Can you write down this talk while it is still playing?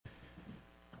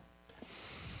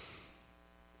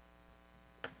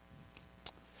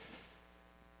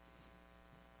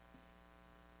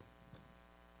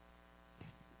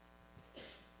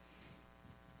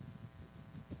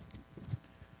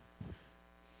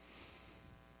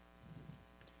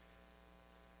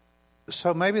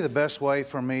So maybe the best way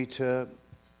for me to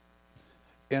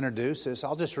introduce this,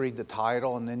 I'll just read the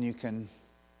title and then you can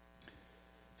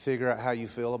figure out how you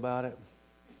feel about it.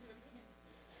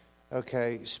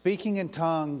 Okay, Speaking in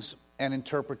Tongues and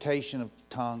Interpretation of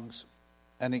Tongues,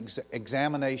 an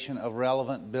examination of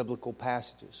relevant biblical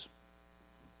passages.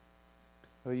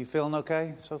 Are you feeling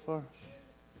okay so far?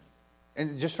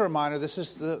 And just a reminder, this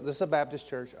is a Baptist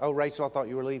church. Oh, Rachel, I thought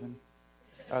you were leaving.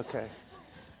 Okay.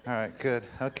 All right, good.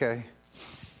 Okay.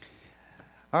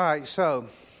 All right, so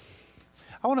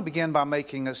I want to begin by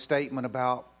making a statement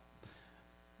about,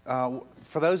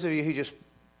 for those of you who just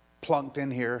plunked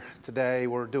in here today,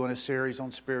 we're doing a series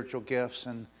on spiritual gifts,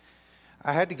 and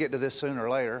I had to get to this sooner or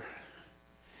later.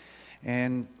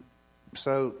 And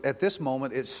so at this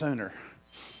moment, it's sooner.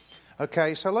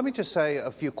 Okay, so let me just say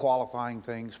a few qualifying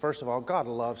things. First of all, God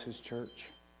loves His church.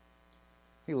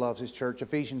 He loves His church.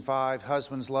 Ephesians 5,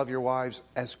 husbands, love your wives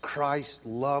as Christ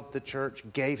loved the church,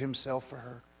 gave Himself for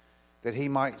her, that He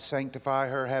might sanctify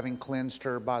her, having cleansed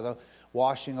her by the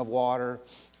washing of water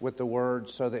with the word,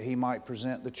 so that He might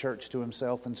present the church to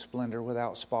Himself in splendor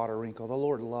without spot or wrinkle. The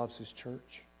Lord loves His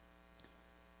church.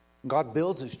 God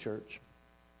builds His church.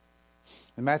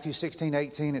 In Matthew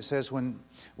 16:18 it says,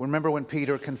 remember when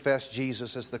Peter confessed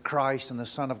Jesus as the Christ and the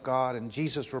Son of God, and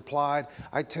Jesus replied,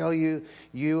 I tell you,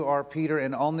 you are Peter,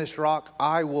 and on this rock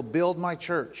I will build my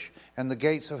church, and the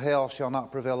gates of hell shall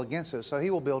not prevail against it. So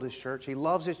He will build His church. He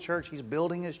loves His church. He's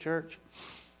building His church.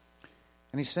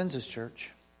 And He sends His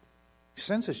church. He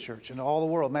sends His church into all the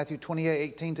world. Matthew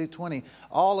 28:18-20.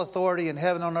 All authority in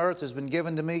heaven and on earth has been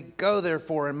given to me. Go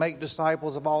therefore and make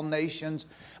disciples of all nations,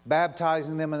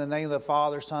 baptizing them in the name of the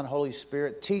Father, Son, Holy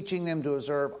Spirit, teaching them to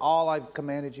observe all I've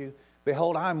commanded you.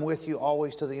 Behold, I'm with you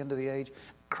always to the end of the age.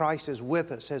 Christ is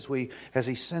with us as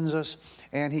He sends us,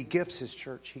 and He gifts His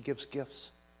church. He gives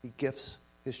gifts. He gifts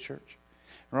His church.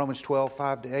 Romans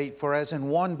 12:5-8, for as in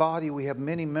one body we have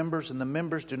many members, and the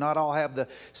members do not all have the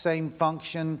same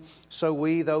function, so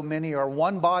we, though many, are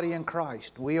one body in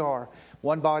Christ. We are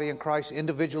one body in Christ,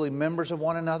 individually members of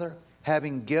one another,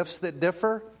 having gifts that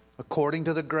differ according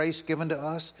to the grace given to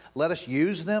us. Let us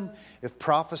use them. If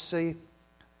prophecy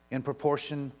in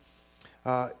proportion,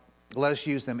 let us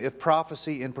use them. If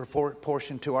prophecy in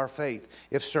proportion to our faith.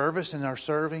 If service in our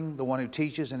serving, the one who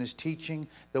teaches in his teaching,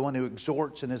 the one who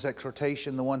exhorts in his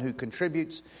exhortation, the one who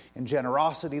contributes in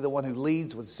generosity, the one who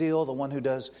leads with zeal, the one who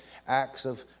does acts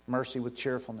of mercy with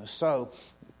cheerfulness. So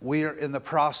we are in the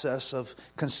process of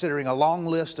considering a long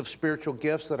list of spiritual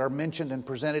gifts that are mentioned and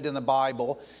presented in the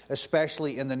Bible,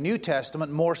 especially in the New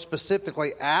Testament, more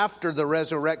specifically after the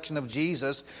resurrection of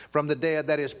Jesus from the dead,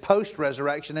 that is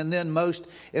post-resurrection, and then most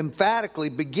emphatically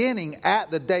beginning at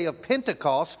the day of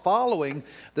Pentecost, following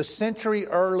the century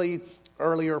earlier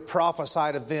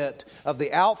prophesied event of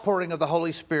the outpouring of the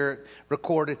Holy Spirit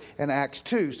recorded in Acts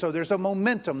 2. So there's a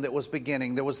momentum that was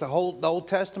beginning. There was the Old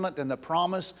Testament and the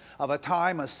promise of a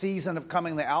time, a season of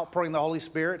coming, the outpouring of the Holy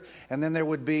Spirit. And then there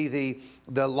would be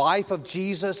the life of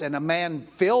Jesus and a man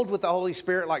filled with the Holy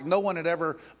Spirit like no one had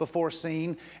ever before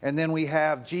seen. And then we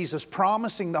have Jesus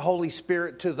promising the Holy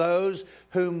Spirit to those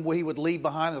whom He would leave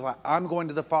behind. Like, I'm going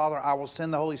to the Father, I will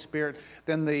send the Holy Spirit.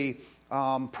 Then the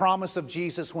promise of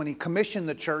Jesus when He commissioned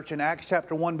the church in Acts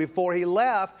chapter 1. Before He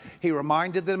left, He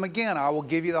reminded them again, I will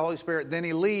give you the Holy Spirit. Then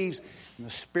He leaves, and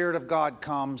the Spirit of God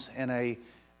comes in a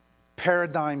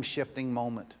paradigm shifting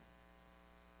moment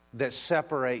that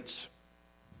separates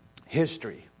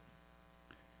history.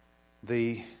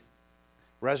 The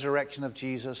resurrection of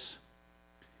Jesus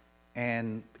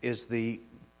and is the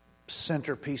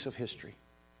centerpiece of history.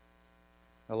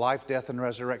 The life, death, and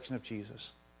resurrection of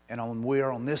Jesus. And we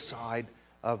are on this side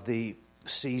of the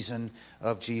season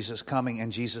of Jesus coming, and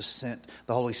Jesus sent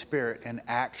the Holy Spirit. And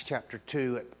Acts chapter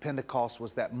 2 at Pentecost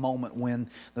was that moment when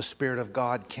the Spirit of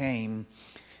God came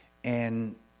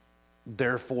and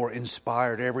therefore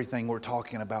inspired everything we're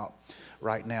talking about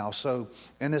right now. So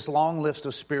in this long list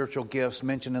of spiritual gifts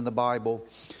mentioned in the Bible,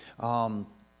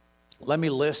 let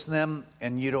me list them,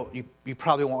 and you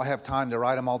probably won't have time to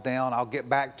write them all down. I'll get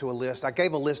back to a list. I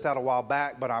gave a list out a while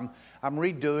back, but I'm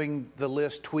redoing the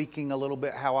list, tweaking a little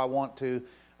bit how I want to,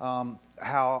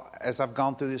 as I've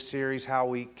gone through this series, how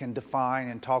we can define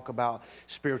and talk about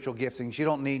spiritual giftings. You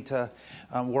don't need to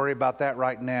worry about that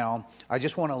right now. I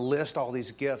just want to list all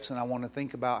these gifts, and I want to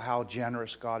think about how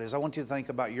generous God is. I want you to think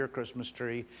about your Christmas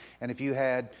tree, and if you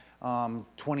had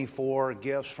 24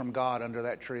 gifts from God under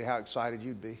that tree, how excited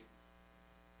you'd be.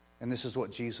 And this is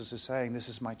what Jesus is saying. This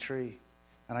is my tree.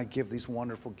 And I give these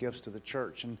wonderful gifts to the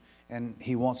church. And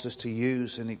He wants us to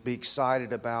use and be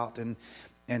excited about. And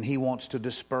He wants to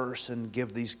disperse and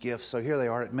give these gifts. So here they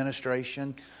are: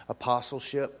 administration,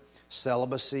 apostleship,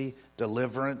 celibacy,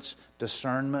 deliverance,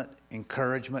 discernment,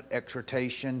 encouragement,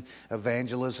 exhortation,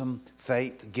 evangelism,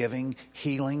 faith, giving,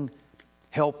 healing,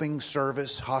 helping,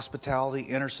 service, hospitality,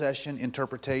 intercession,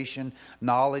 interpretation,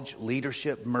 knowledge,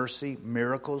 leadership, mercy,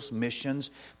 miracles, missions,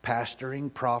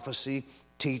 pastoring, prophecy,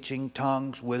 teaching,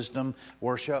 tongues, wisdom,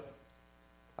 worship.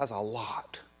 That's a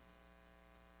lot.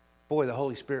 Boy, the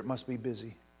Holy Spirit must be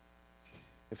busy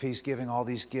if He's giving all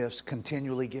these gifts,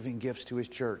 continually giving gifts to His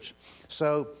church.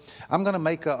 So I'm going to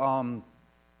make a...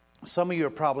 some of you are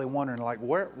probably wondering, like,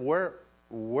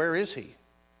 where is He?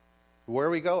 Where are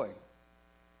we going?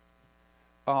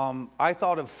 I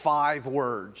thought of 5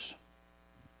 words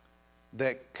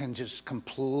that can just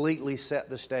completely set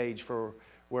the stage for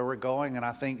where we're going. And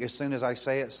I think as soon as I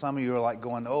say it, some of you are like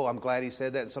going, oh, I'm glad he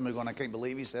said that. And some of you are going, I can't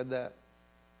believe he said that.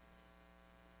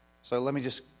 So let me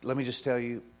just tell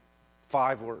you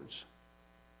 5 words.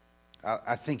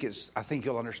 I think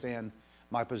you'll understand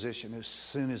my position as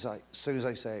soon as I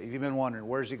say it. If you've been wondering,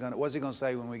 what's he going to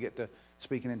say when we get to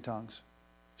speaking in tongues?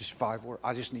 Just 5 words.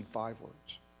 I just need 5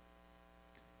 words.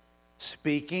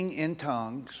 Speaking in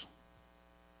tongues.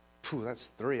 Phew, that's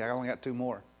 3. I only got 2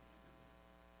 more.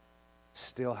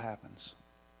 Still happens.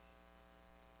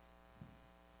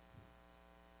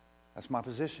 That's my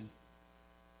position.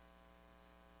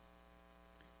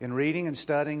 In reading and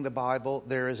studying the Bible,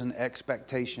 there is an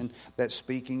expectation that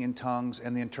speaking in tongues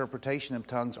and the interpretation of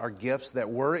tongues are gifts that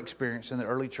were experienced in the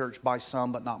early church by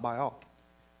some, but not by all.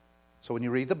 So when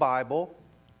you read the Bible,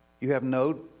 you have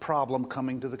no problem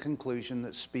coming to the conclusion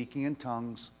that speaking in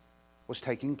tongues was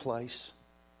taking place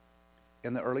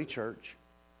in the early church.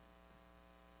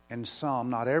 And some,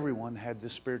 not everyone, had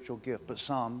this spiritual gift, but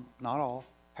some, not all,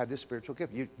 had this spiritual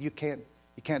gift. You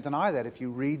can't deny that if you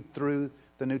read through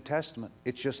the New Testament.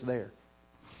 It's just there.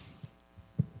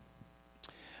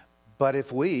 But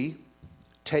if we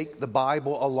take the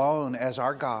Bible alone as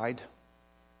our guide,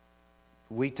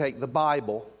 we take the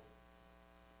Bible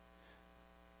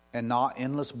and not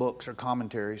endless books or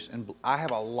commentaries. And I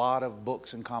have a lot of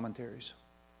books and commentaries.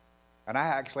 And I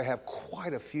actually have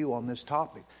quite a few on this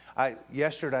topic.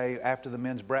 Yesterday, after the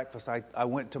men's breakfast, I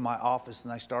went to my office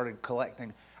and I started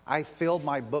collecting. I filled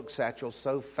my book satchel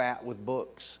so fat with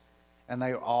books. And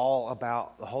they were all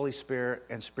about the Holy Spirit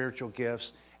and spiritual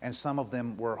gifts. And some of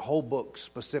them were whole books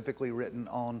specifically written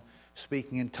on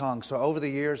speaking in tongues. So over the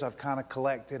years, I've kind of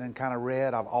collected and kind of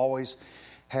read. I've always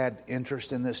had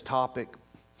interest in this topic.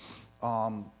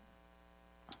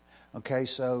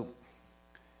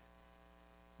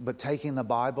 But taking the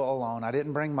Bible alone, I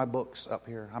didn't bring my books up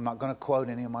here. I'm not going to quote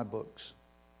any of my books.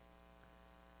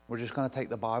 We're just going to take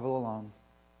the Bible alone.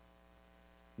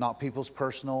 Not people's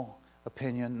personal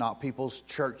opinion, not people's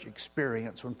church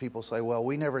experience when people say, well,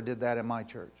 we never did that in my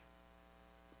church.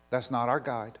 That's not our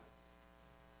guide.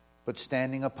 But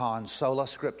standing upon sola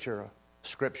scriptura,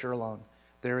 Scripture alone,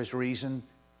 there is reason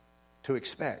to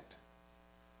expect.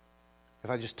 If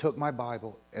I just took my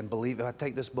Bible and believe, if I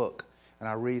take this book and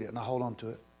I read it and I hold on to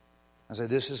it, and say,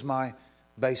 this is my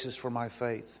basis for my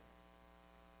faith,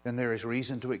 then there is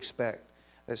reason to expect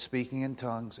that speaking in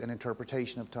tongues and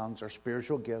interpretation of tongues are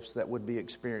spiritual gifts that would be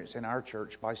experienced in our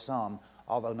church by some,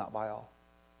 although not by all.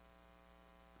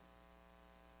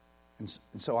 And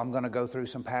so I'm going to go through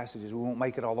some passages. We won't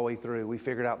make it all the way through. We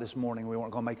figured out this morning we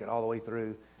weren't going to make it all the way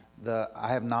through. I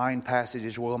have 9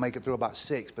 passages. We'll make it through about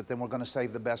 6, but then we're going to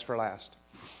save the best for last.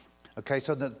 Okay,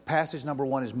 so the passage number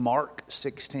 1 is Mark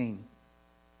 16.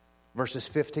 Verses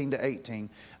 15 to 18.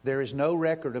 There is no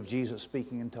record of Jesus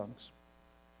speaking in tongues.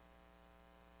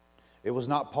 It was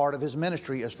not part of his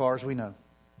ministry as far as we know.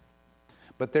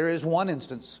 But there is one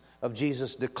instance of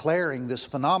Jesus declaring this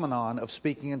phenomenon of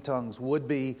speaking in tongues would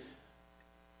be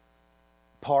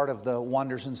part of the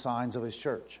wonders and signs of his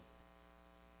church.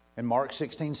 In Mark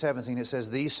 16:17 it says,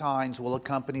 these signs will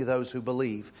accompany those who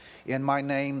believe. In my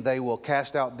name they will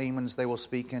cast out demons, they will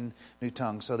speak in new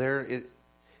tongues. So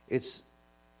it's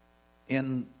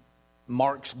in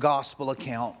Mark's gospel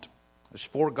account. There's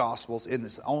 4 gospels. And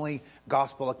it's the only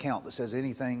gospel account that says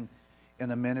anything in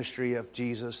the ministry of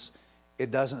Jesus.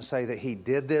 It doesn't say that he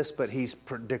did this, but he's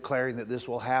declaring that this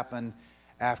will happen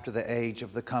after the age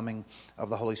of the coming of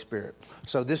the Holy Spirit.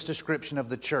 So this description of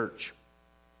the church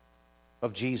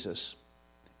of Jesus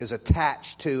is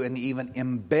attached to and even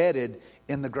embedded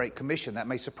in the Great Commission. That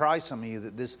may surprise some of you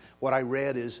that what I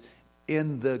read is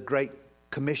in the Great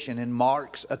Commission. In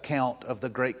Mark's account of the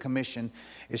Great Commission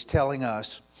is telling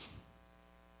us,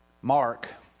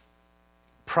 Mark,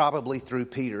 probably through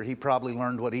Peter, he probably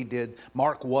learned what he did.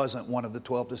 Mark wasn't one of the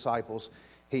 12 disciples.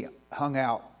 He hung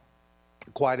out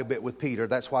quite a bit with Peter.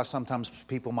 That's why sometimes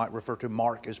people might refer to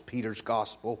Mark as Peter's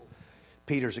gospel,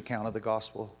 Peter's account of the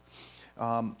gospel.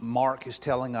 Mark is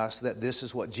telling us that this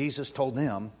is what Jesus told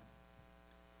them,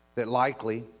 that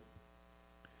likely,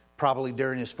 probably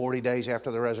during his 40 days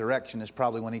after the resurrection is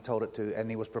probably when he told it to, and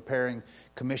he was preparing,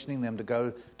 commissioning them to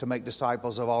go to make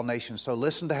disciples of all nations. So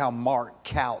listen to how Mark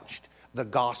couched the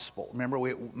gospel. Remember,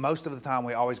 most of the time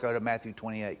we always go to Matthew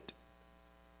 28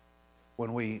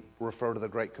 when we refer to the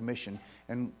Great Commission.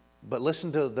 But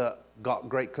listen to the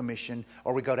Great Commission,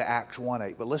 or we go to Acts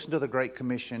 1:8. But listen to the Great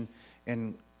Commission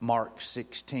in Mark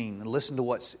 16. And listen to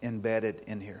what's embedded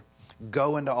in here.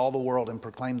 Go into all the world and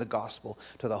proclaim the gospel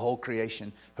to the whole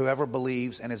creation. Whoever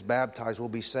believes and is baptized will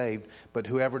be saved, but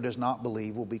whoever does not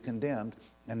believe will be condemned.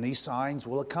 And these signs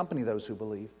will accompany those who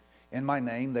believe. In my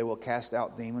name they will cast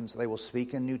out demons, they will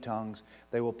speak in new tongues,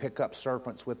 they will pick up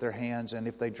serpents with their hands, and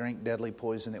if they drink deadly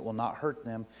poison it will not hurt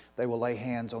them. They will lay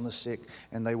hands on the sick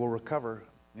and they will recover.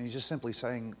 And he's just simply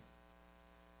saying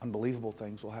unbelievable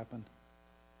things will happen.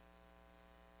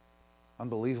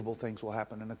 Unbelievable things will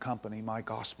happen and accompany my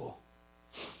gospel.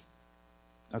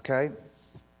 Okay?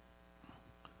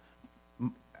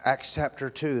 Acts chapter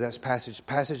 2, that's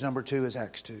passage number 2 is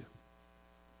Acts 2.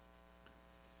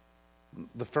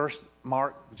 The first,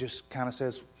 Mark just kind of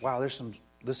says, wow, this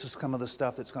is some of the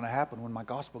stuff that's going to happen when my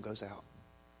gospel goes out.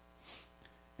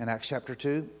 And Acts chapter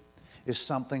 2 is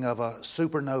something of a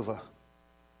supernova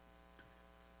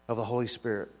of the Holy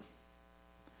Spirit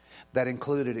that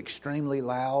included extremely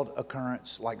loud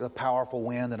occurrence like the powerful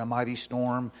wind and a mighty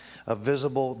storm, a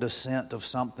visible descent of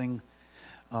something,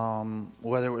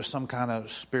 whether it was some kind of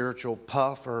spiritual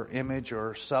puff or image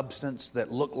or substance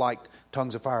that looked like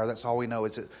tongues of fire. That's all we know.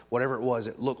 Whatever it was,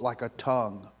 it looked like a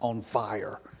tongue on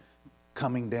fire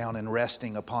coming down and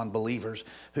resting upon believers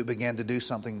who began to do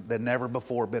something that never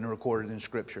before been recorded in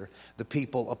Scripture. The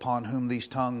people upon whom these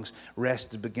tongues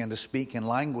rested began to speak in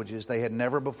languages they had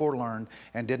never before learned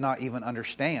and did not even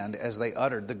understand as they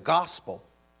uttered the gospel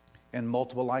in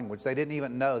multiple languages. They didn't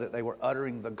even know that they were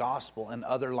uttering the gospel in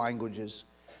other languages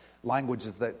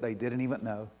that they didn't even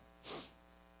know.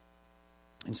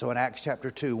 And so in Acts chapter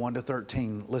 2,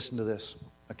 1-13, listen to this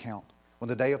account. When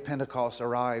the day of Pentecost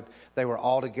arrived, they were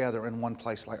all together in one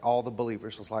place, like all the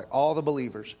believers. It was like all the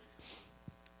believers.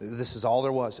 This is all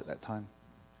there was at that time.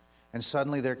 And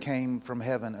suddenly there came from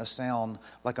heaven a sound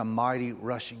like a mighty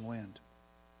rushing wind.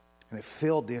 And it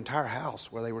filled the entire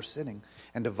house where they were sitting.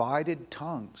 And divided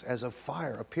tongues as of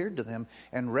fire appeared to them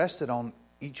and rested on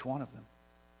each one of them.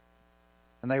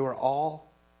 And they were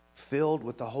all filled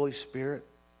with the Holy Spirit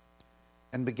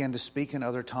and began to speak in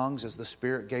other tongues as the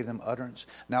Spirit gave them utterance.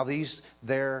 Now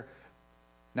there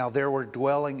were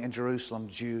dwelling in Jerusalem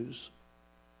Jews,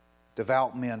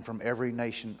 devout men from every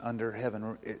nation under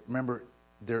heaven. Remember,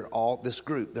 they're all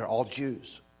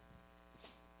Jews.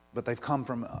 But they've come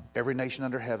from every nation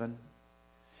under heaven.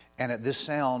 And at this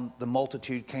sound, the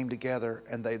multitude came together,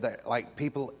 and they like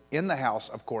people in the house,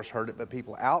 of course, heard it, but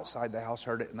people outside the house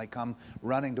heard it, and they come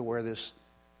running to where this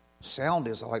sound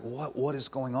is. Like, what is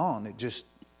going on? It just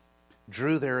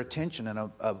drew their attention,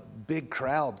 and a big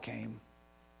crowd came.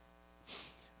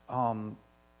 And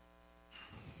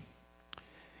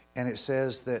it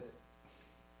says that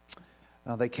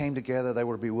they came together, they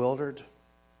were bewildered,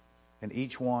 and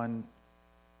each one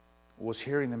was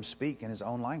hearing them speak in his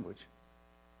own language.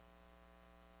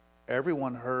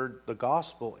 Everyone heard the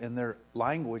gospel in their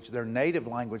language, their native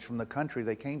language from the country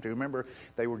they came to. Remember,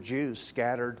 they were Jews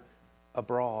scattered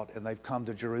abroad, and they've come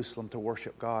to Jerusalem to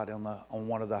worship God on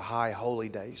one of the high holy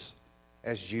days,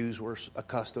 as Jews were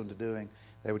accustomed to doing.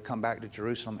 They would come back to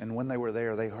Jerusalem, and when they were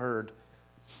there, they heard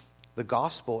the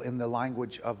gospel in the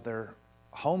language of their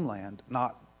homeland.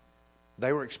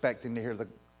 They were expecting to hear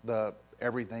the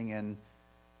everything in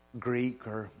Greek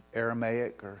or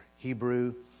Aramaic or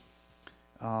Hebrew,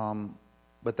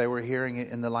 but they were hearing it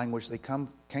in the language they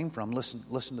came from.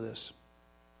 Listen to this.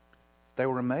 They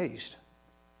were amazed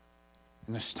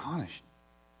and astonished.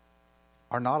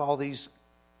 Are not all these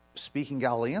speaking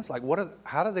Galileans? Like,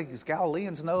 how do these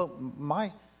Galileans know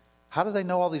how do they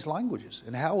know all these languages?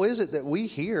 And how is it that we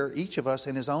hear, each of us,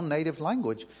 in his own native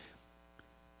language?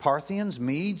 Parthians,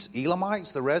 Medes,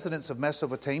 Elamites, the residents of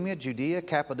Mesopotamia, Judea,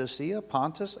 Cappadocia,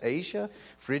 Pontus, Asia,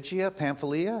 Phrygia,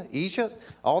 Pamphylia, Egypt,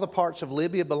 all the parts of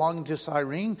Libya belonging to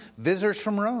Cyrene, visitors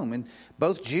from Rome, and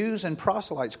both Jews and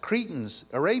proselytes, Cretans,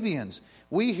 Arabians.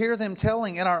 We hear them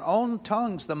telling in our own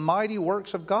tongues the mighty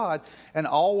works of God, and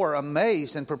all were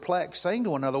amazed and perplexed, saying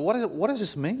to one another, what does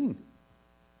this mean?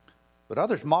 But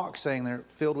others mocked, saying they're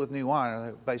filled with new wine. Or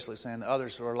they're basically saying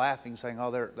others were laughing, saying, oh,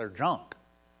 they're drunk.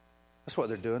 That's what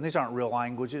they're doing. These aren't real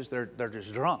languages. They're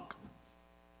just drunk.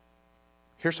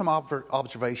 Here's some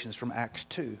observations from Acts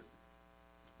 2.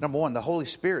 Number one, the Holy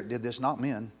Spirit did this, not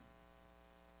men.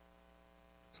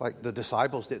 It's like the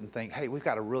disciples didn't think, hey, we've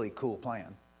got a really cool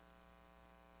plan.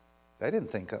 They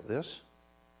didn't think up this.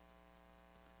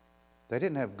 They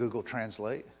didn't have Google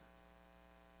Translate.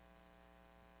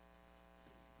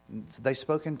 They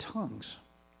spoke in tongues.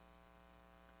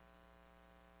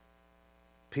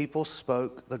 People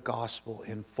spoke the gospel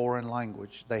in foreign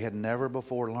language they had never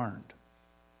before learned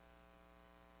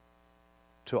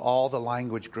to all the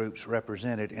language groups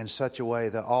represented in such a way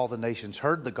that all the nations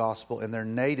heard the gospel in their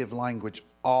native language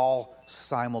all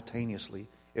simultaneously.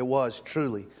 It was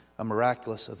truly a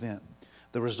miraculous event.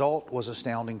 The result was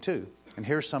astounding too. And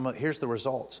here's the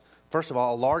results. First of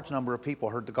all, a large number of people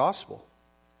heard the gospel.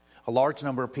 A large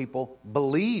number of people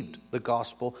believed the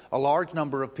gospel. A large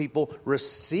number of people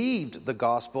received the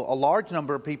gospel. A large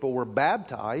number of people were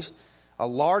baptized. A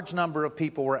large number of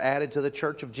people were added to the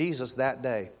Church of Jesus that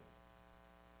day.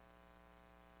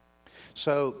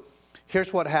 So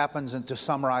here's what happens, and to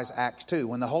summarize Acts 2.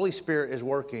 When the Holy Spirit is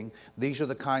working, these are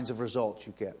the kinds of results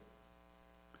you get.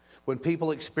 When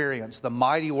people experience the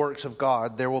mighty works of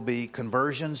God, there will be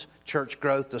conversions, church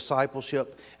growth,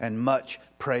 discipleship, and much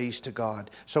praise to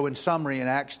God. So in summary, in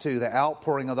Acts 2, the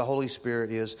outpouring of the Holy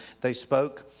Spirit is they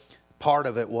spoke. Part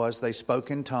of it was they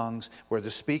spoke in tongues, where the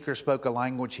speaker spoke a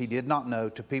language he did not know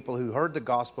to people who heard the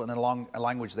gospel in a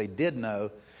language they did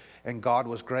know. And God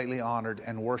was greatly honored,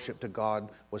 and worship to God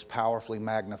was powerfully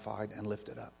magnified and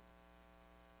lifted up.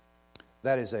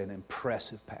 That is an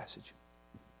impressive passage.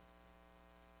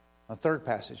 A third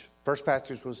passage. First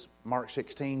passage was Mark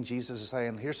 16. Jesus is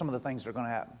saying, here's some of the things that are going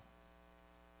to happen.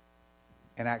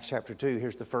 In Acts chapter 2,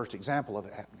 here's the first example of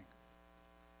it happening.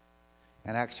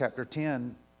 And Acts chapter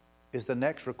 10 is the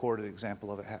next recorded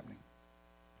example of it happening.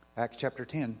 Acts chapter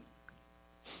 10.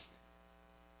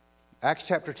 Acts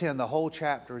chapter 10, the whole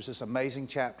chapter is this amazing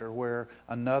chapter where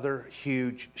another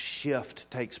huge shift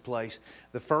takes place.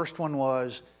 The first one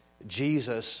was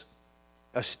Jesus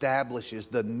establishes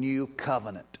the new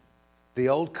covenant. The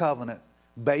old covenant,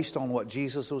 based on what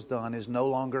Jesus was done, is no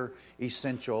longer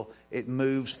essential. It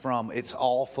moves from, it's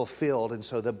all fulfilled. And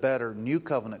so the better new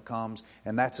covenant comes,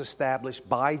 and that's established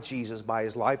by Jesus, by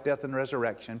his life, death, and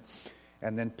resurrection.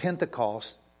 And then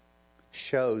Pentecost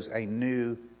shows a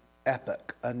new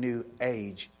epoch, a new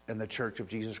age in the Church of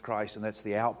Jesus Christ, and that's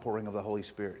the outpouring of the Holy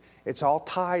Spirit. It's all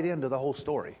tied into the whole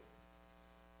story.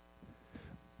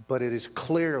 But it is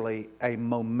clearly a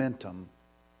momentum.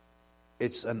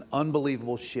 It's an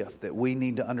unbelievable shift that we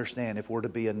need to understand if we're to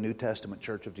be a New Testament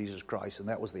Church of Jesus Christ, and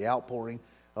that was the outpouring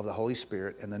of the Holy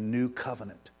Spirit and the new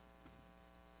covenant.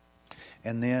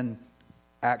 And then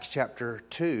Acts chapter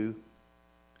 2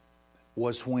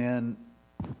 was when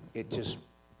it just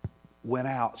went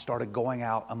out, started going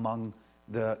out among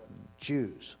the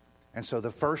Jews. And so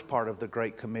the first part of the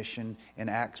Great Commission in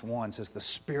Acts 1 says the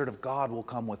Spirit of God will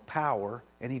come with power,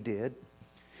 and he did.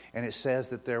 And it says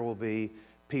that there will be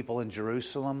people in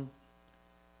Jerusalem,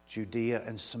 Judea,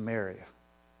 and Samaria.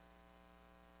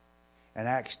 And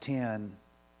Acts 10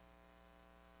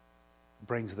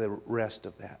 brings the rest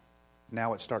of that.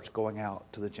 Now it starts going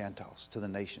out to the Gentiles, to the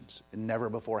nations. It never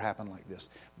before happened like this.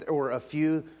 There were a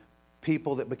few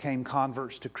people that became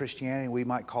converts to Christianity. We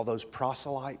might call those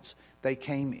proselytes. They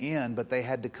came in, but they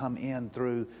had to come in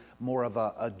through more of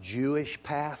a Jewish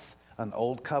path, an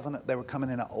old covenant. They were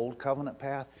coming in an old covenant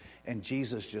path, and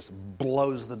Jesus just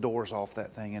blows the doors off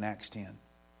that thing in Acts 10.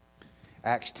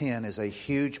 Acts 10 is a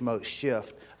huge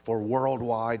shift for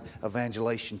worldwide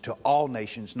evangelization to all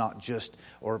nations, not just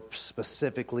or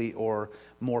specifically or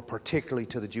more particularly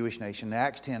to the Jewish nation. In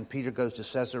Acts 10, Peter goes to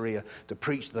Caesarea to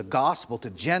preach the gospel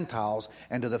to Gentiles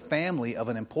and to the family of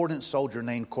an important soldier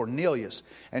named Cornelius.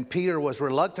 And Peter was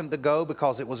reluctant to go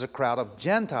because it was a crowd of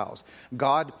Gentiles.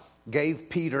 God gave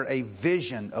Peter a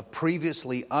vision of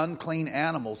previously unclean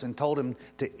animals and told him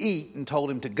to eat and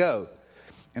told him to go.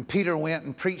 And Peter went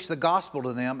and preached the gospel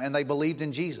to them, and they believed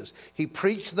in Jesus. He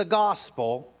preached the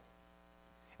gospel,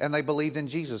 and they believed in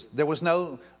Jesus. There was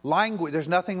no language. There's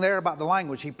nothing there about the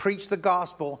language. He preached the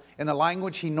gospel in the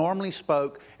language he normally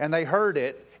spoke, and they heard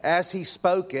it as he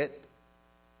spoke it,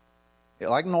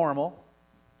 like normal,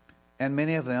 and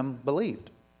many of them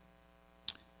believed.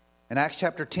 In Acts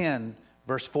chapter 10,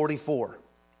 verse 44,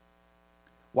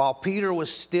 while Peter was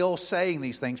still saying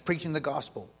these things, preaching the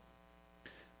gospel,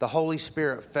 the Holy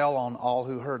Spirit fell on all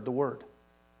who heard the word.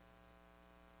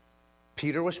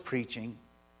 Peter was preaching,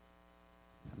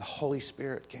 and the Holy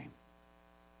Spirit came.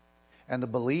 And the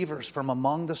believers from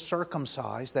among the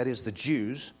circumcised, that is the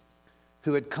Jews,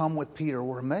 who had come with Peter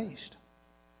were amazed.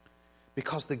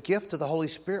 Because the gift of the Holy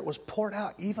Spirit was poured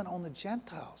out even on the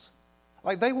Gentiles.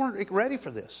 Like they weren't ready for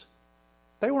this.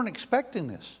 They weren't expecting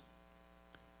this.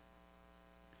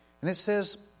 And it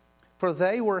says, for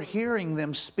they were hearing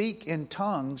them speak in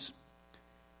tongues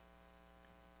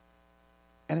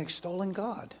and extolling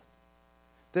God.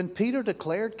 Then Peter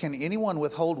declared, can anyone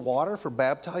withhold water for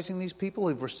baptizing these people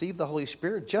who've received the Holy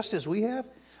Spirit just as we have?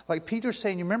 Like Peter's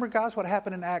saying, you remember, guys, what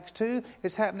happened in Acts 2?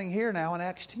 It's happening here now in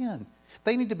Acts 10.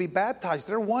 They need to be baptized.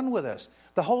 They're one with us.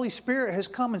 The Holy Spirit has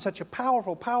come in such a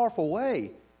powerful, powerful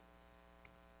way.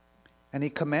 And he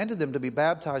commanded them to be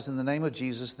baptized in the name of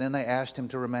Jesus. Then they asked him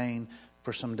to remain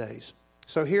for some days.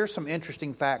 So here's some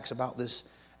interesting facts about this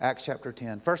Acts chapter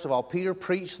 10. First of all, Peter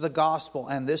preached the gospel,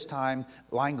 and this time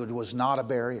language was not a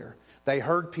barrier. They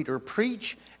heard Peter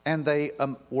preach, and they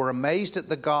were amazed at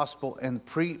the gospel. And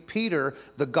Peter,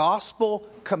 the gospel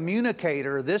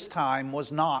communicator, this time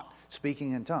was not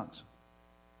speaking in tongues.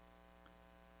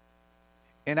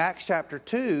 In Acts chapter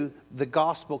 2, the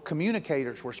gospel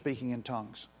communicators were speaking in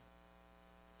tongues.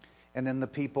 And then the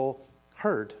people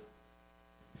heard.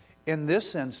 In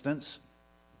this instance,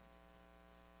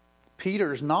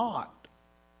 Peter's not.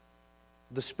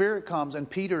 The Spirit comes and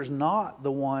Peter's not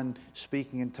the one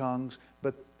speaking in tongues,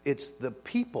 but it's the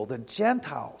people, the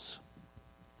Gentiles,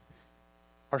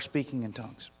 are speaking in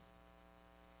tongues.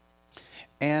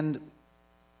 And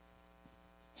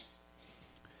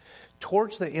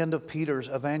towards the end of Peter's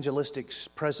evangelistic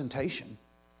presentation,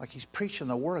 like he's preaching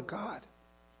the Word of God.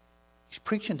 He's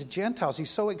preaching to Gentiles. He's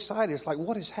so excited. It's like,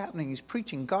 what is happening? He's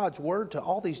preaching God's Word to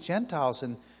all these Gentiles.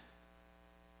 And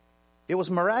it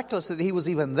was miraculous that he was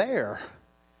even there.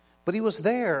 But he was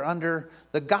there under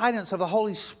the guidance of the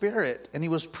Holy Spirit. And he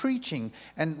was preaching.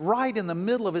 And right in the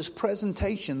middle of his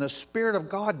presentation, the Spirit of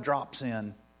God drops in.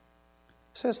 It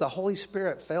says the Holy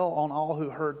Spirit fell on all who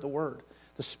heard the Word.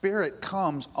 The Spirit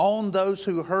comes on those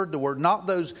who heard the Word, not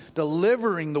those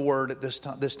delivering the Word at this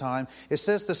time. It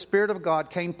says the Spirit of God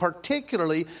came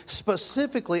particularly,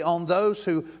 specifically on those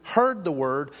who heard the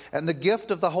Word, and the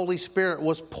gift of the Holy Spirit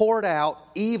was poured out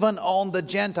even on the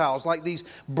Gentiles, like these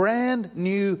brand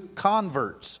new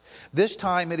converts. This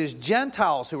time it is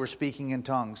Gentiles who are speaking in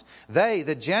tongues. They,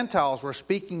 the Gentiles, were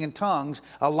speaking in tongues,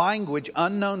 a language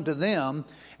unknown to them,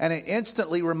 and it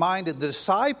instantly reminded the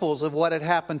disciples of what had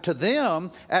happened to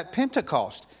them at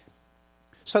Pentecost.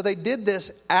 So they did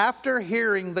this after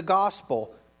hearing the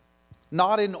gospel,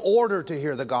 not in order to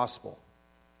hear the gospel.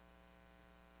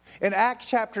 In Acts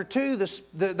chapter 2,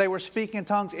 they were speaking in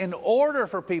tongues in order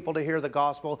for people to hear the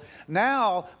gospel.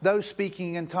 Now, those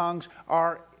speaking in tongues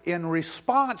are in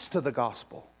response to the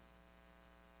gospel.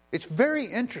 It's very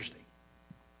interesting.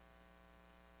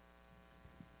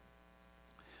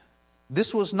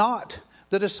 This was not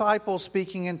the disciples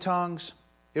speaking in tongues.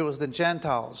 It was the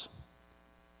Gentiles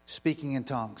speaking in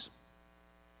tongues.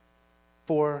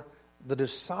 For the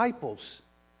disciples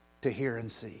to hear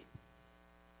and see.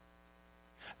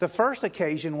 The first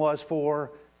occasion was for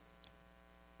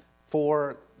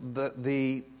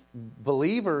the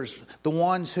believers, the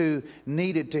ones who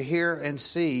needed to hear and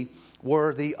see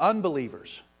were the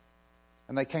unbelievers.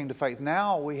 And they came to faith.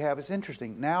 Now it's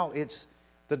interesting, now it's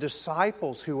the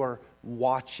disciples who are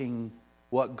watching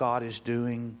what God is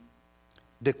doing,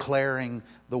 declaring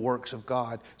the works of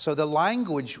God. So the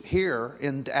language here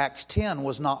in Acts 10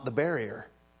 was not the barrier.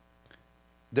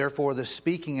 Therefore, the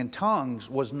speaking in tongues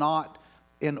was not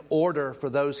in order for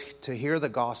those to hear the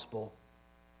gospel,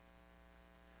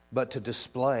 but to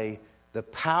display the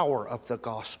power of the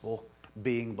gospel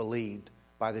being believed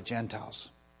by the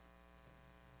Gentiles.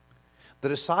 The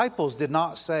disciples did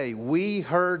not say, we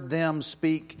heard them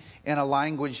speak in a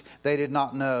language they did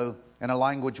not know, in a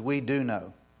language we do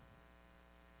know.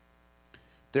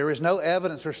 There is no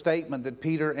evidence or statement that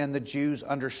Peter and the Jews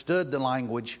understood the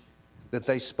language that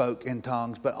they spoke in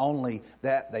tongues, but only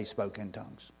that they spoke in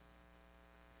tongues.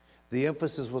 The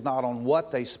emphasis was not on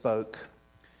what they spoke.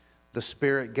 The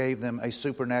Spirit gave them a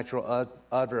supernatural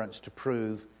utterance to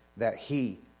prove that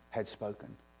He had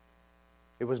spoken.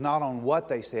 It was not on what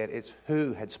they said, it's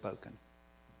who had spoken.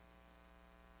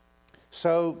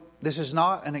 So this is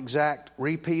not an exact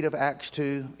repeat of Acts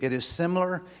 2. It is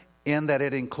similar in that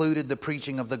it included the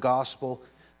preaching of the gospel,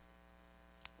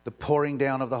 the pouring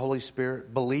down of the Holy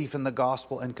Spirit, belief in the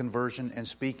gospel and conversion and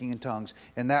speaking in tongues.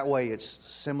 In that way it's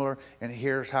similar, and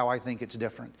here's how I think it's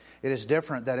different. It is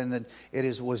different that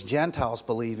was Gentiles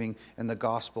believing in the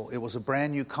gospel. It was a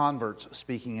brand new converts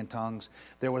speaking in tongues.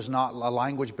 There was not a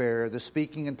language barrier. The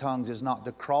speaking in tongues is not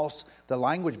to cross the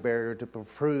language barrier to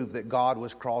prove that God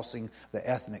was crossing the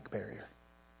ethnic barrier.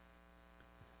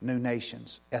 New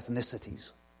nations,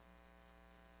 ethnicities,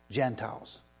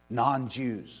 Gentiles,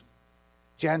 non-Jews.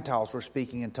 Gentiles were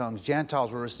speaking in tongues.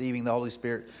 Gentiles were receiving the Holy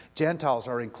Spirit. Gentiles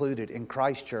are included in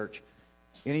Christ's church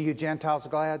Any of you Gentiles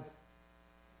glad?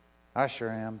 I sure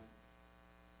am.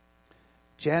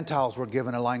 Gentiles were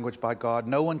given a language by God.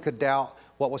 No one could doubt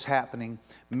what was happening.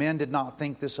 Men did not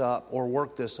think this up or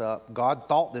work this up. God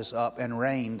thought this up and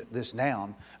rained this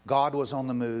down. God was on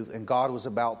the move, and God was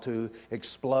about to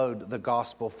explode the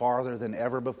gospel farther than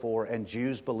ever before. And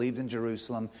Jews believed in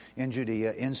Jerusalem, in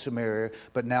Judea, in Samaria.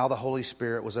 But now the Holy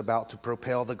Spirit was about to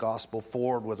propel the gospel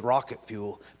forward with rocket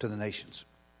fuel to the nations.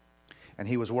 And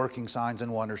He was working signs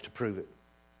and wonders to prove it.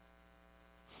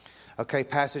 Okay,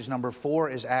 passage number 4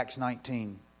 is Acts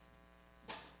 19.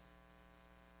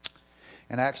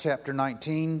 In Acts chapter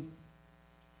 19,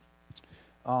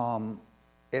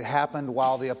 it happened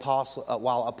while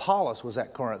Apollos was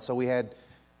at Corinth. So we had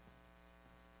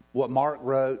what Mark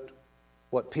wrote,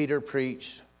 what Peter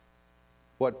preached,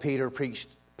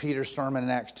 Peter's sermon in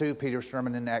Acts 2, Peter's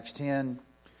sermon in Acts 10,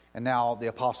 and now the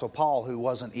Apostle Paul, who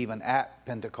wasn't even at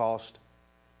Pentecost.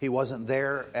 He wasn't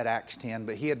there at Acts 10,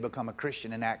 but he had become a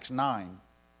Christian in Acts 9.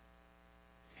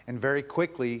 And very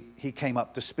quickly, he came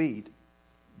up to speed.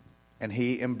 And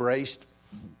he embraced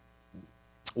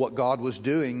what God was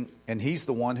doing. And he's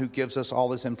the one who gives us all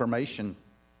this information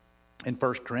in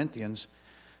 1 Corinthians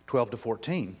 12 to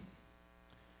 14.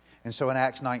 And so in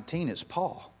Acts 19, it's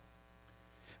Paul.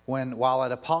 While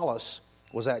at Apollos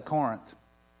was at Corinth,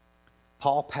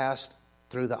 Paul passed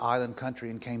through the island country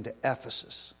and came to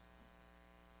Ephesus.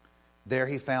 There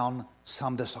he found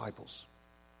some disciples.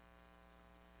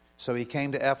 So he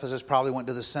came to Ephesus, probably went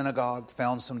to the synagogue,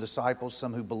 found some disciples,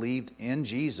 some who believed in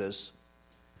Jesus,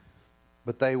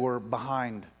 but they were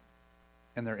behind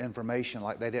in their information.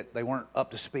 Like they weren't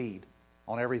up to speed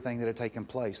on everything that had taken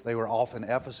place. They were off in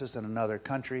Ephesus, in another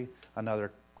country,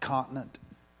 another continent.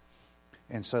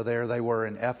 And so there they were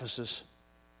in Ephesus,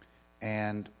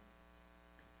 and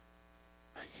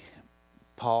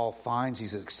Paul finds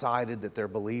he's excited that they're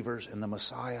believers in the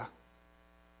Messiah.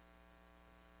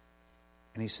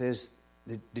 And he says,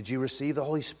 did you receive the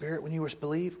Holy Spirit when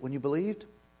you believed?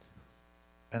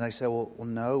 And they said, well,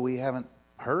 no, we haven't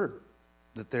heard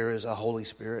that there is a Holy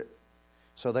Spirit.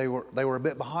 So they were a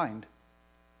bit behind.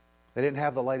 They didn't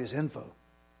have the latest info.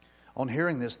 On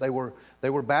hearing this, they were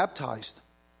baptized.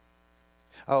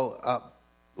 Well,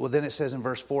 then it says in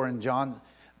verse 4, and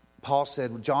Paul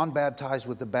said, John baptized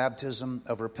with the baptism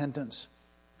of repentance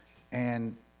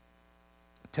and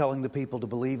telling the people to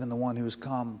believe in the one who has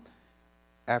come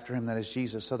after him, that is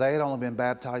Jesus. So they had only been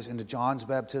baptized into John's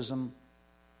baptism.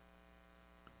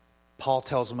 Paul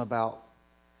tells them about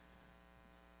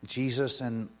Jesus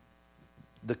and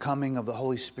the coming of the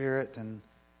Holy Spirit and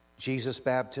Jesus'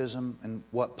 baptism and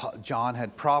what John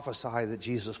had prophesied that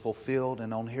Jesus fulfilled.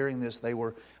 And on hearing this, they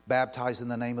were baptized in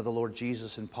the name of the Lord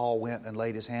Jesus. And Paul went and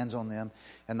laid his hands on them.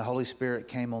 And the Holy Spirit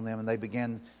came on them. And they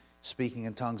began speaking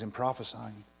in tongues and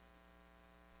prophesying.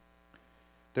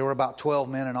 There were about 12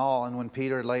 men in all. And when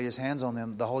Peter had laid his hands on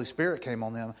them, the Holy Spirit came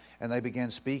on them. And they began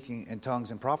speaking in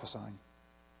tongues and prophesying.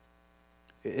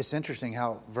 It's interesting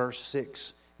how verse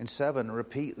 6 and 7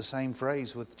 repeat the same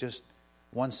phrase with just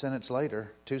one sentence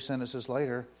later, 2 sentences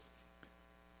later.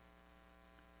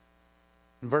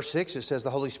 In verse 6 it says the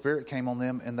Holy Spirit came on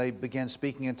them and they began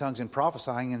speaking in tongues and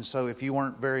prophesying. And so if you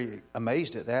weren't very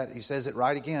amazed at that, he says it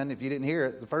right again. If you didn't hear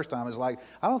it the first time, it's like,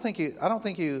 I don't think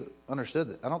you understood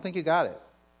it. I don't think you got it.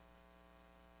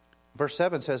 Verse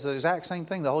 7 says the exact same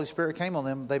thing. The Holy Spirit came on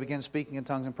them. They began speaking in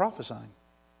tongues and prophesying.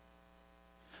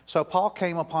 So Paul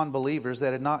came upon believers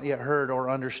that had not yet heard or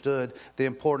understood the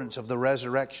importance of the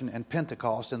resurrection and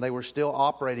Pentecost, and they were still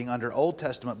operating under Old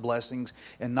Testament blessings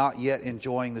and not yet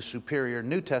enjoying the superior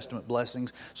New Testament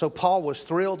blessings. So Paul was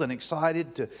thrilled and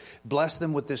excited to bless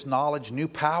them with this knowledge, new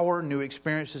power, new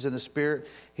experiences in the Spirit.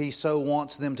 He so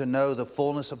wants them to know the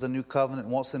fullness of the new covenant,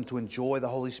 wants them to enjoy the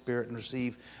Holy Spirit and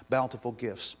receive bountiful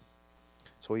gifts.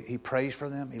 So he prays for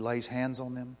them. He lays hands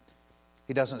on them.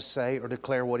 He doesn't say or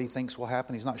declare what he thinks will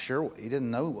happen. He's not sure. He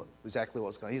didn't know exactly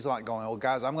what's going to happen. He's not going, oh,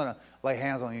 guys, I'm going to lay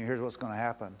hands on you. Here's what's going to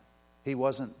happen. He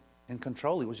wasn't in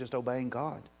control. He was just obeying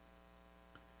God.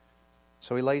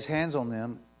 So he lays hands on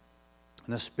them,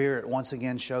 and the Spirit once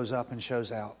again shows up and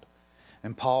shows out.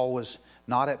 And Paul was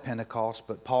not at Pentecost,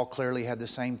 but Paul clearly had the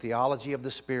same theology of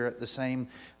the Spirit, the same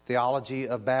theology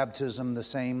of baptism, the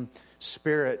same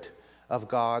Spirit of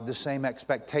God, the same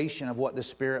expectation of what the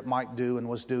Spirit might do and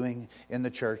was doing in the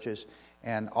churches,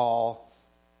 and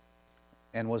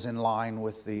was in line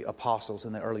with the apostles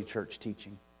in the early church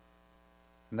teaching.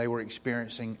 And they were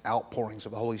experiencing outpourings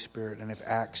of the Holy Spirit. And if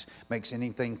Acts makes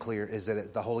anything clear, is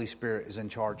that the Holy Spirit is in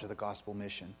charge of the gospel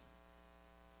mission.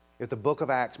 If the book of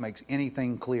Acts makes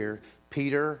anything clear,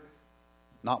 Peter,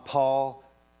 not Paul,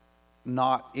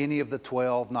 Not any of the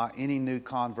 12, not any new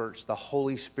converts. The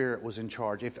Holy Spirit was in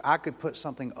charge. If I could put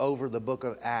something over the book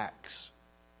of Acts,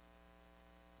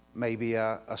 maybe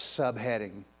a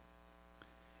subheading,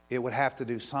 it would have to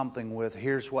do something with,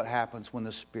 here's what happens when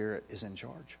the Spirit is in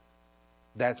charge.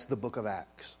 That's the book of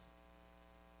Acts.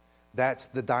 That's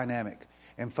the dynamic.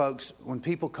 And folks, when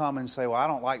people come and say, well, I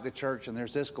don't like the church and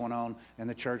there's this going on in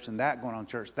the church and that going on in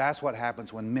church, that's what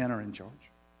happens when men are in charge.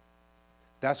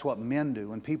 That's what men do.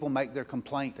 When people make their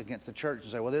complaint against the church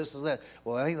and say, well, this is that.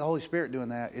 Well, I think the Holy Spirit doing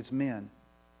that. It's men.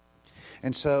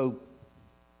 And so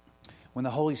when the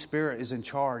Holy Spirit is in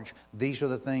charge, these are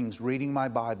the things, reading my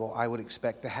Bible, I would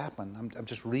expect to happen. I'm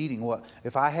just reading what,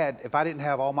 if I didn't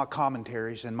have all my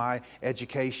commentaries and my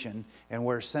education and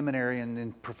where seminary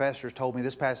and professors told me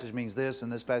this passage means this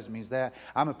and this passage means that,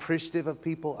 I'm appreciative of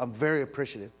people. I'm very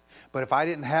appreciative. But if I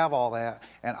didn't have all that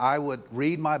and I would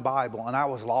read my Bible and I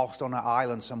was lost on an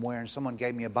island somewhere and someone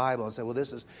gave me a Bible and said, well,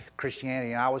 this is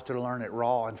Christianity, and I was to learn it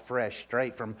raw and fresh,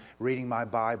 straight from reading my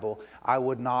Bible, I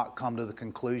would not come to the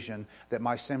conclusion that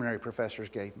my seminary professors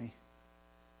gave me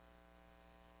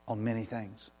on many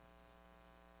things.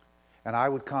 And I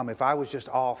would come, if I was just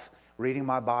off reading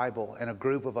my Bible and a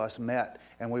group of us met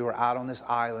and we were out on this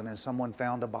island and someone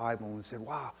found a Bible and said,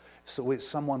 wow. So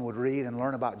someone would read and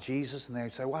learn about Jesus and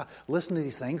they'd say, wow, listen to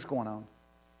these things going on.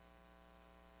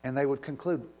 And they would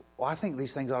conclude, well, I think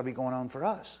these things ought to be going on for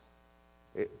us.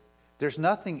 There's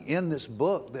nothing in this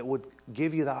book that would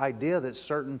give you the idea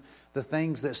that the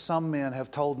things that some men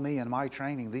have told me in my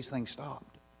training, these things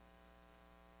stopped.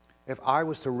 If I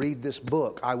was to read this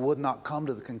book, I would not come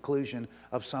to the conclusion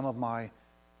of some of my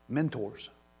mentors.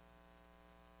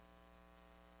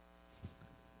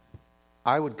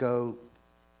 I would go,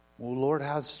 well, Lord,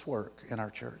 how does this work in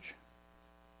our church?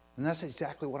 And that's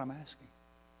exactly what I'm asking.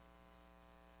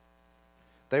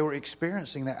 They were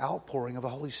experiencing the outpouring of the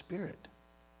Holy Spirit.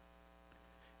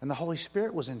 And the Holy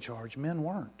Spirit was in charge. Men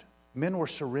weren't. Men were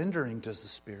surrendering to the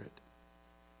Spirit.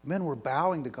 Men were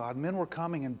bowing to God. Men were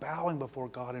coming and bowing before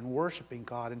God and worshiping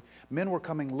God. And men were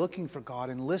coming looking for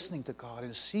God and listening to God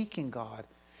and seeking God.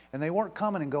 And they weren't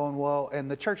coming and going, well,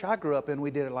 and the church I grew up in, we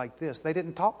did it like this. They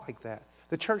didn't talk like that.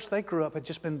 The church they grew up had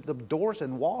just been, the doors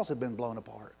and walls had been blown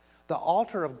apart. The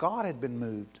altar of God had been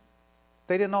moved.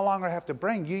 They didn't no longer have to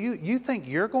bring. You think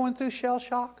you're going through shell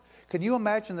shock? Can you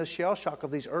imagine the shell shock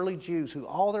of these early Jews who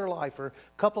all their life, for a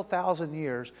couple of thousand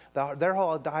years, their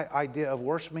whole idea of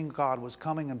worshiping God was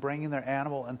coming and bringing their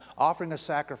animal and offering a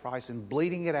sacrifice and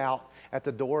bleeding it out at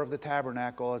the door of the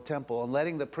tabernacle or temple and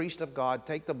letting the priest of God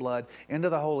take the blood into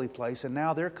the holy place. And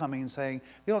now they're coming and saying,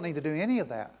 you don't need to do any of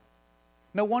that.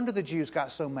 No wonder the Jews got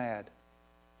so mad.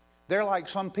 They're like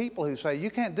some people who say, you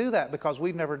can't do that because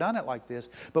we've never done it like this.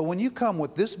 But when you come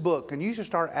with this book and you just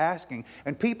start asking,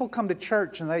 and people come to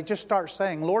church and they just start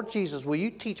saying, Lord Jesus, will you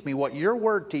teach me what your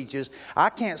word teaches? I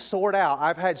can't sort out.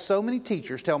 I've had so many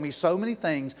teachers tell me so many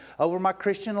things over my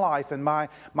Christian life. And my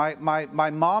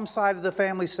mom's side of the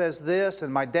family says this,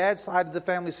 and my dad's side of the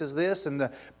family says this, and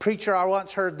the preacher I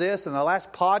once heard this, and the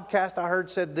last podcast I heard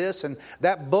said this, and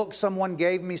that book someone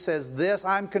gave me says this.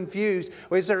 I'm confused.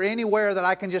 Is there anywhere that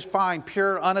I can just find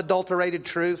pure, unadulterated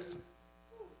truth?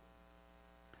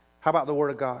 How about the Word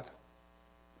of God?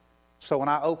 So when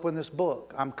I open this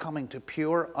book, I'm coming to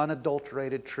pure,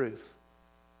 unadulterated truth.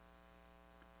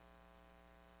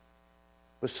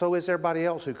 But so is everybody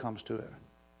else who comes to it.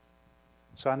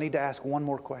 So I need to ask one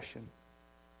more question.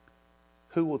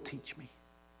 Who will teach me?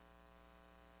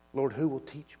 Lord, who will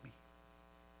teach me?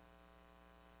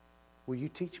 Will you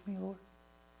teach me, Lord?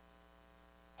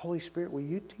 Holy Spirit, will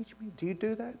you teach me? Do you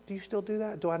do that? Do you still do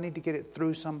that? Do I need to get it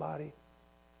through somebody?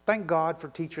 Thank God for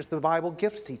teachers. The Bible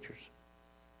gives teachers.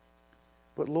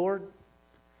 But Lord,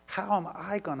 how am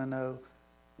I going to know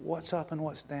what's up and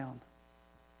what's down?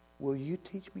 Will you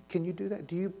teach me? Can you do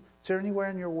that? Is there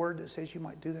anywhere in your word that says you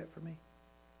might do that for me?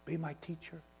 Be my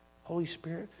teacher. Holy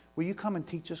Spirit, will you come and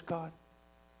teach us, God?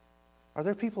 Are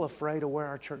there people afraid of where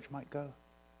our church might go?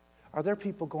 Are there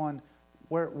people going,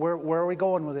 where are we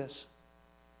going with this?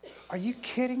 Are you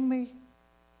kidding me?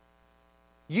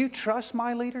 You trust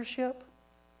my leadership?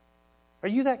 Are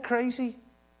you that crazy?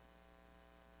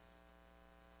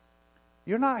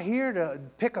 You're not here to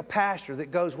pick a pastor that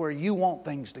goes where you want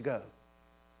things to go.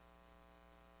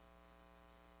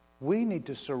 We need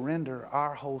to surrender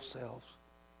our whole selves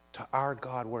to our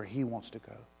God where He wants to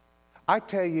go. I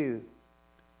tell you,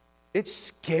 it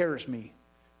scares me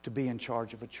to be in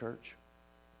charge of a church.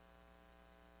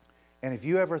 And if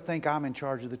you ever think I'm in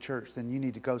charge of the church, then you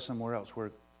need to go somewhere else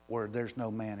where there's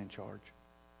no man in charge.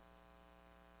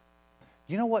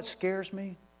 You know what scares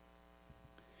me?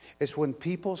 It's when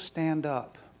people stand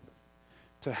up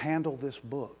to handle this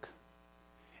book.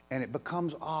 And it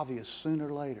becomes obvious sooner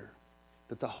or later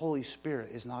that the Holy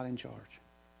Spirit is not in charge.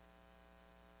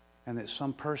 And that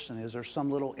some person is, or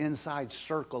some little inside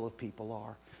circle of people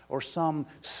are, or some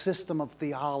system of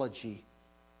theology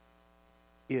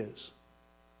is.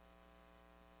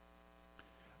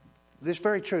 This is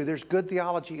very true. There's good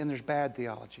theology and there's bad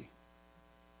theology.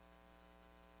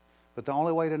 But the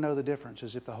only way to know the difference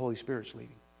is if the Holy Spirit's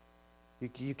leading.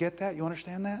 You get that? You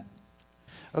understand that?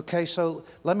 Okay, so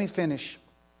let me finish.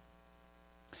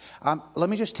 Let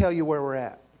me just tell you where we're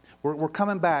at. We're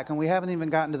coming back, and we haven't even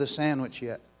gotten to the sandwich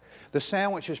yet. The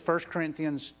sandwich is 1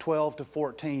 Corinthians 12 to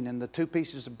 14, and the two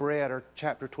pieces of bread are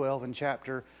chapter 12 and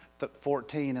chapter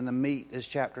 14, and the meat is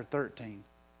chapter 13.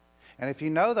 And if you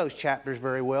know those chapters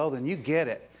very well, then you get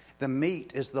it. The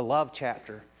meat is the love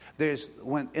chapter.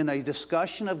 In a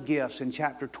discussion of gifts in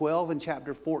chapter 12 and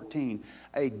chapter 14,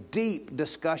 a deep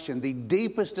discussion, the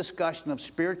deepest discussion of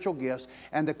spiritual gifts,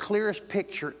 and the clearest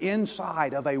picture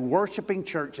inside of a worshiping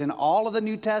church in all of the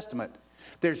New Testament.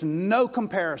 There's no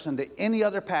comparison to any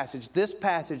other passage. This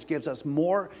passage gives us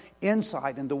more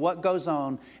insight into what goes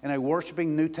on in a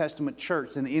worshiping New Testament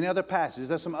church than any other passage.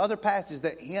 There's some other passages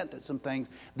that hint at some things.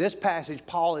 This passage,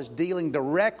 Paul is dealing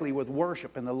directly with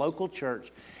worship in the local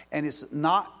church. And it's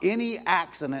not any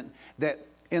accident that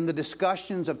in the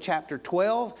discussions of chapter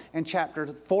 12 and chapter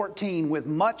 14, with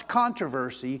much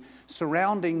controversy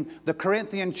surrounding the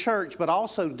Corinthian church, but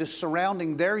also just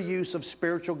surrounding their use of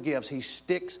spiritual gifts, he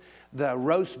sticks the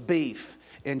roast beef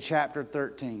in chapter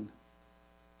 13.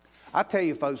 I tell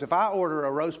you, folks, if I order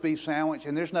a roast beef sandwich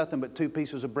and there's nothing but two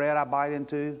pieces of bread I bite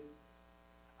into,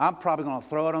 I'm probably going to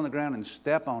throw it on the ground and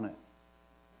step on it.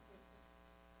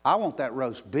 I want that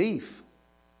roast beef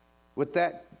with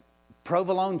that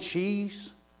provolone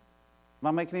cheese. Am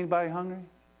I making anybody hungry?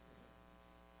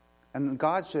 And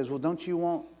God says, well, don't you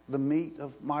want the meat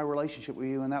of my relationship with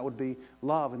you? And that would be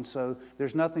love. And so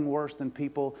there's nothing worse than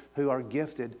people who are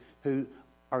gifted, who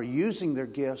are using their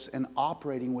gifts and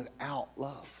operating without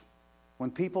love.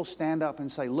 When people stand up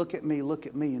and say, look at me,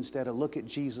 instead of look at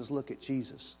Jesus, look at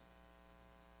Jesus.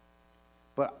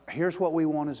 But here's what we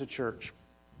want as a church.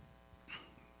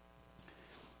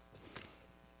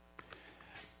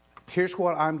 Here's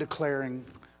what I'm declaring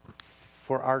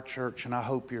for our church, and I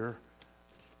hope you're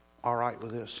all right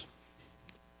with this.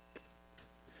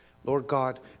 Lord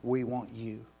God, we want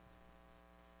you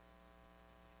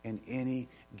in any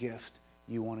gift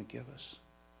you want to give us.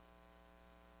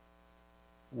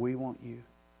 We want you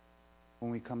when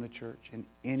we come to church in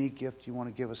any gift you want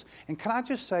to give us. And can I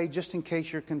just say, just in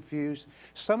case you're confused,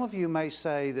 some of you may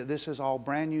say that this is all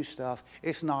brand new stuff.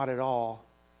 It's not at all.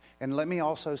 And let me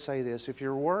also say this. If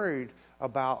you're worried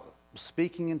about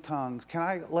speaking in tongues, can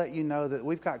I let you know that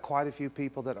we've got quite a few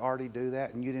people that already do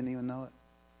that and you didn't even know it?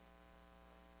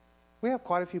 We have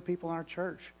quite a few people in our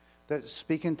church that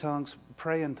speak in tongues,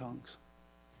 pray in tongues.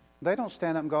 They don't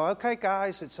stand up and go, okay,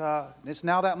 guys, it's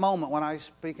now that moment when I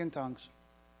speak in tongues.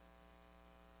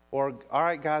 Or, all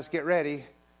right, guys, get ready.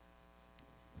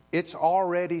 It's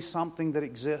already something that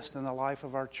exists in the life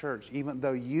of our church, even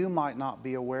though you might not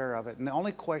be aware of it. And the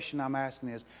only question I'm asking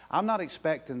is, I'm not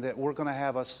expecting that we're going to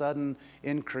have a sudden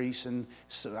increase. And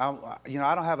I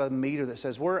don't have a meter that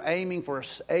says we're aiming for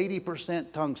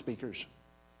 80% tongue speakers.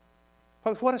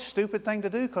 Folks, what a stupid thing to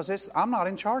do, because I'm not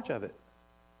in charge of it.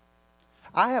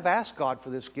 I have asked God for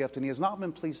this gift, and He has not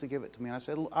been pleased to give it to me. And I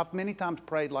said, I've many times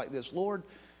prayed like this, Lord,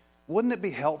 wouldn't it be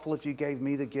helpful if you gave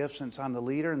me the gift since I'm the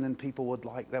leader, and then people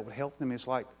that would help them? It's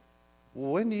like,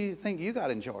 when do you think you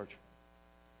got in charge?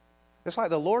 It's like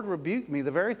the Lord rebuked me.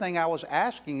 The very thing I was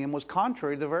asking Him was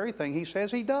contrary to the very thing He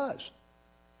says He does.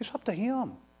 It's up to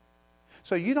Him.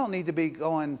 So you don't need to be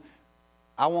going,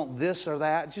 I want this or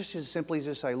that. Just as simply as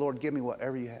just say, Lord, give me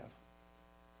whatever you have.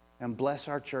 And bless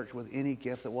our church with any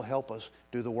gift that will help us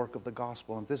do the work of the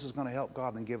gospel. And if this is going to help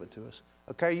God, then give it to us.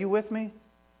 Okay, are you with me?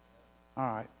 All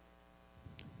right.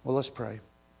 Well, let's pray.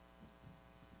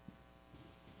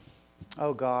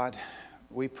 Oh God,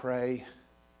 we pray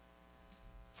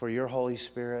for your Holy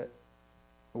Spirit.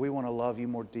 We want to love you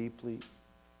more deeply.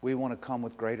 We want to come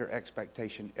with greater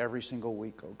expectation every single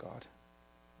week, oh God.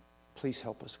 Please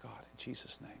help us, God, in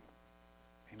Jesus'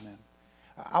 name. Amen.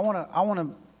 I want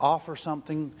to offer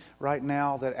something right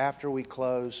now that after we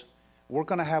close, we're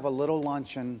going to have a little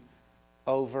luncheon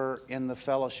over in the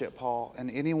fellowship hall. And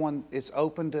anyone, it's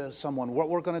open to someone. What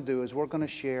we're going to do is we're going to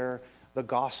share the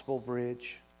gospel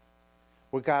bridge.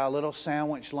 We've got a little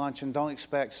sandwich luncheon. Don't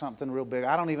expect something real big.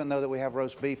 I don't even know that we have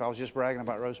roast beef. I was just bragging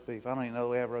about roast beef. I don't even know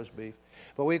that we have roast beef.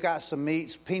 But we've got some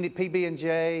meats,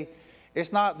 PB&J,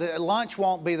 It's not, the lunch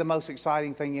won't be the most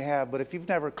exciting thing you have, but if you've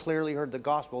never clearly heard the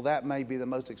gospel, that may be the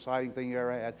most exciting thing you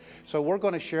ever had. So we're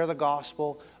going to share the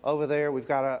gospel over there. We've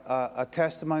got a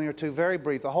testimony or two, very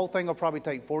brief. The whole thing will probably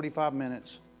take 45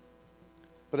 minutes.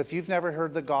 But if you've never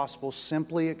heard the gospel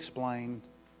simply explained,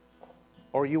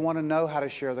 or you want to know how to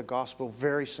share the gospel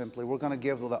very simply, we're going to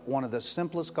give one of the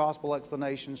simplest gospel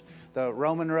explanations, the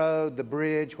Roman road, the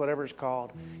bridge, whatever it's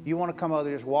called. You want to come over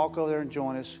there, just walk over there and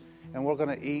join us. And we're going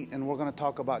to eat and we're going to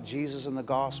talk about Jesus and the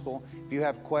gospel. If you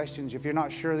have questions, if you're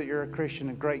not sure that you're a Christian,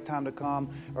 a great time to come,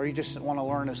 or you just want to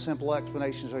learn a simple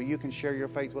explanation so you can share your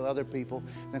faith with other people,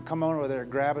 then come on over there,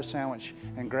 grab a sandwich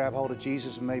and grab hold of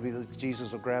Jesus, and maybe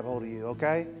Jesus will grab hold of you,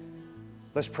 okay?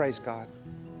 Let's praise God.